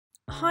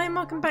Hi and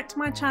welcome back to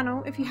my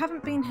channel. If you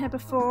haven't been here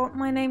before,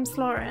 my name's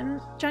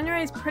Lauren.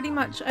 January is pretty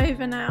much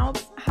over now,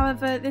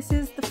 however this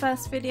is the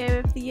first video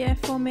of the year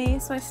for me,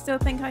 so I still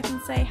think I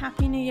can say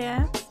Happy New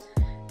Year.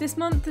 This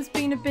month has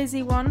been a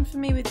busy one for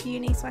me with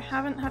uni, so I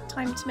haven't had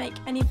time to make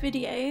any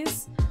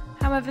videos.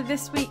 However,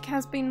 this week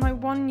has been my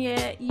 1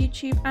 year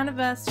YouTube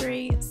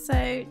anniversary,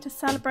 so to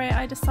celebrate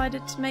I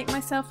decided to make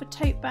myself a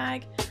tote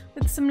bag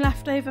with some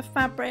leftover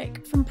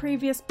fabric from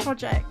previous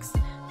projects.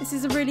 This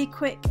is a really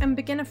quick and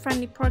beginner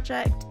friendly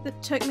project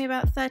that took me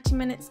about 30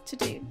 minutes to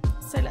do,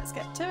 so let's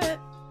get to it.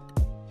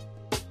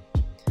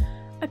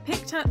 I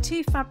picked out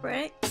two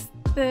fabrics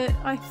that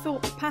I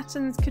thought the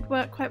patterns could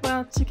work quite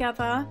well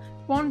together,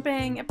 one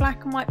being a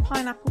black and white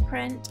pineapple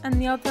print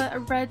and the other a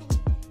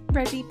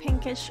reddy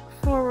pinkish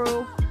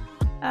floral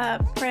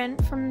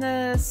print from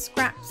the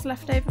scraps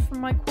left over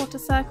from my quarter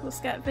circle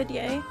skirt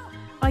video.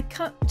 I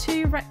cut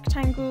two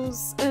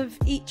rectangles of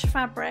each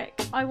fabric.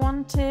 I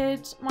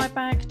wanted my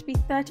bag to be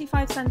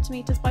 35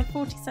 centimeters by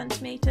 40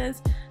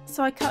 centimeters,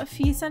 so I cut a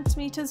few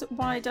centimeters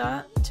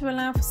wider to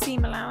allow for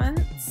seam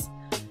allowance.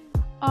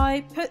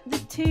 I put the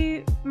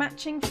two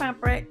matching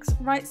fabrics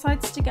right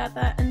sides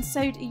together and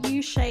sewed a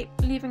U shape,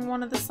 leaving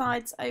one of the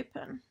sides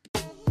open.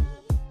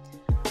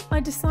 I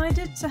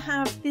decided to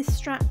have the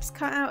straps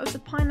cut out of the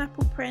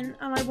pineapple print,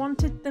 and I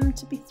wanted them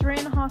to be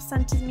 3.5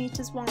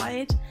 centimeters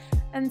wide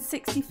and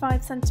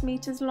 65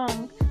 centimeters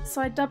long,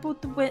 so I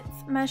doubled the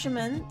width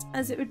measurement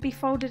as it would be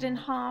folded in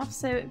half,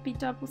 so it would be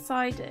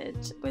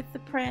double-sided with the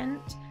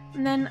print,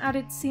 and then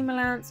added seam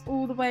allowance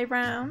all the way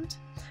round.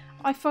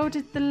 I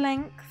folded the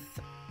length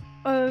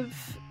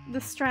of the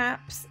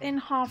straps in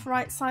half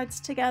right sides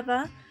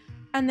together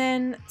and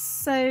then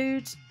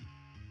sewed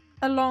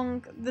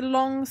along the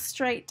long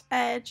straight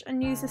edge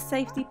and used a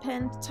safety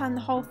pin to turn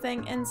the whole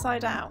thing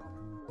inside out.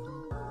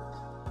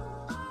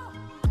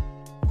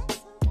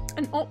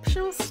 An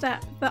optional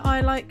step that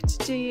I like to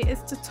do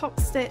is to top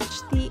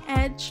stitch the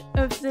edge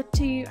of the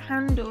two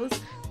handles,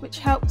 which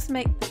helps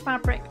make the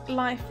fabric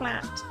lie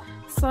flat.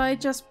 So I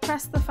just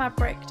press the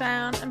fabric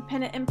down and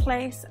pin it in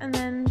place, and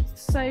then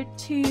sew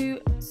two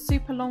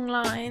super long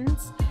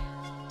lines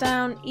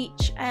down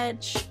each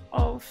edge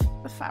of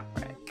the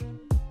fabric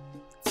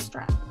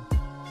strap.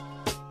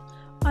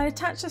 I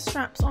attached the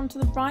straps onto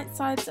the right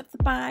sides of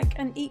the bag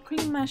and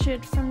equally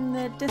measured from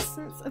the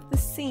distance of the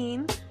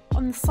seam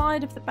on the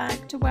side of the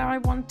bag to where I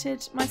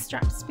wanted my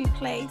straps to be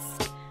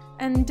placed,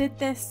 and did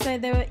this so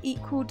they were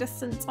equal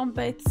distance on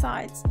both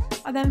sides.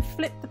 I then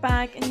flipped the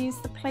bag and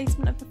used the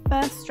placement of the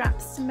first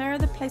straps to mirror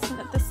the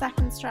placement of the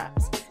second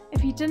straps.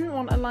 If you didn't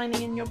want a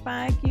lining in your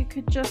bag, you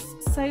could just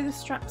sew the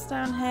straps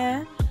down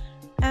here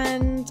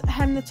and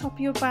hem the top of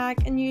your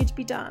bag and you'd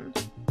be done.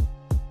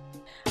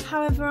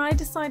 However, I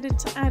decided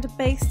to add a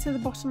base to the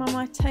bottom of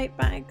my tote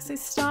bag, so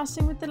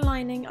starting with the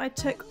lining, I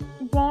took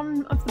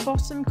one of the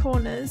bottom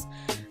corners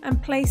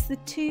and placed the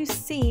two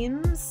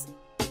seams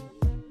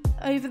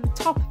over the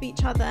top of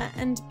each other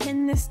and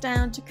pinned this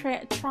down to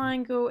create a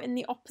triangle in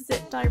the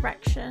opposite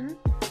direction.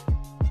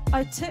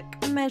 I took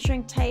a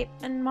measuring tape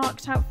and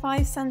marked out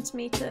 5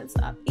 centimeters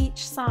up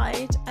each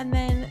side and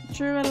then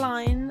drew a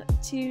line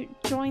to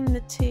join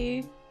the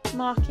two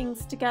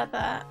markings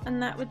together,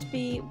 and that would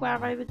be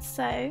where I would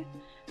sew.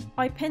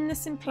 I pinned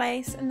this in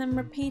place and then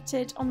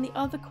repeated on the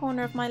other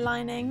corner of my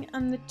lining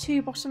and the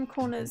two bottom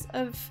corners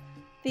of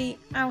the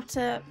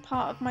outer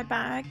part of my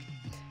bag.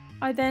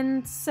 I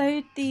then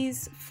sewed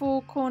these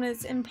four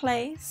corners in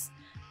place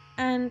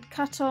and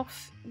cut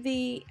off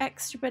the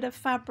extra bit of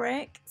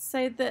fabric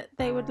so that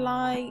they would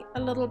lie a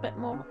little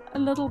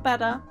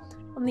better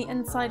on the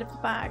inside of the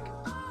bag.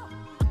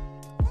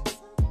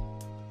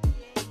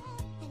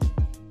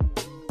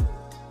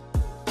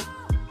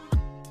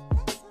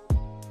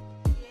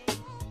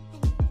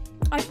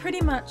 I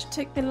pretty much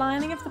took the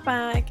lining of the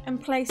bag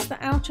and placed the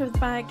outer of the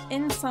bag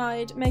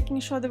inside, making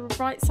sure they were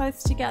right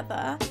sides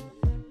together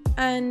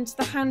and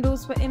the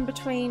handles were in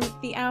between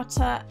the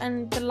outer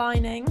and the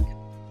lining.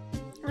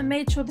 I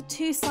made sure the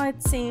two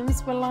side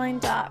seams were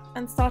lined up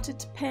and started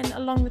to pin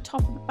along the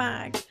top of the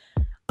bag.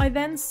 I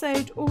then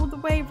sewed all the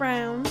way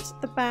round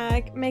the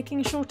bag,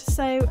 making sure to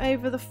sew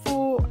over the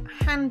four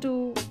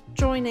handle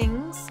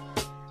joinings,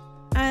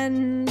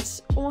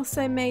 and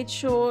also made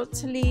sure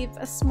to leave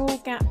a small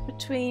gap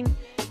between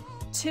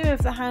two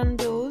of the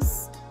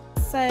handles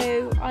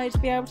so I'd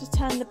be able to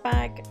turn the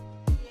bag.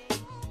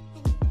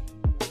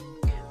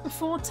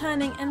 Before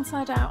turning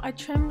inside out, I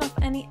trimmed off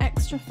any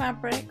extra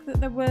fabric that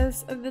there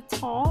was at the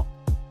top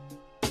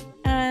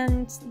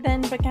and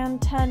then began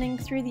turning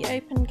through the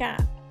open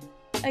gap.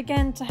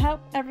 Again, to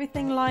help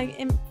everything lie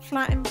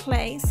flat in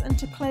place and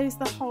to close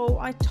the hole,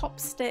 I top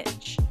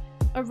stitch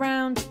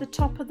around the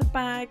top of the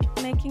bag,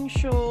 making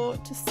sure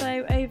to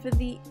sew over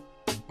the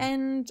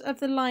end of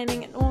the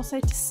lining and also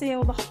to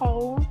seal the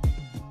hole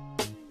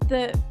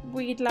that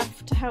we'd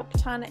left to help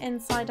turn it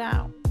inside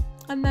out.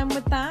 And then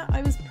with that,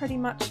 I was pretty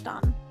much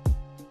done.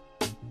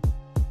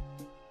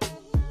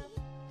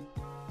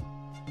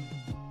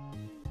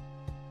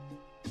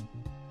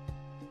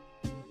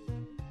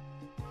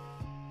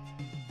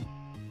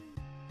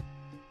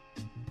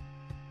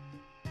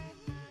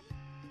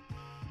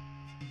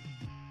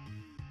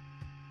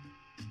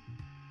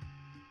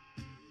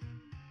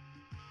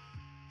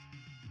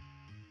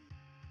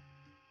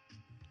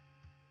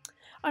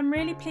 I'm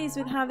really pleased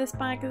with how this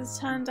bag has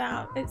turned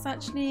out. It's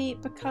actually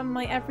become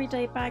my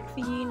everyday bag for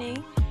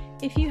uni.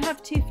 If you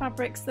have two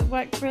fabrics that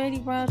work really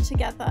well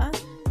together,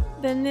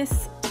 then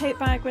this tote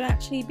bag would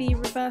actually be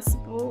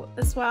reversible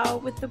as well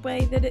with the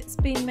way that it's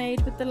been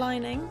made with the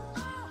lining.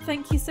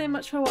 Thank you so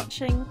much for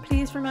watching.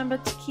 Please remember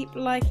to keep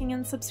liking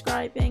and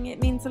subscribing. It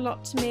means a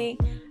lot to me,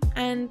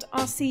 and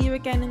I'll see you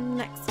again in the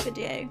next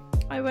video.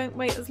 I won't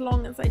wait as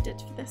long as I did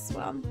for this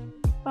one.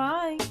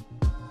 Bye!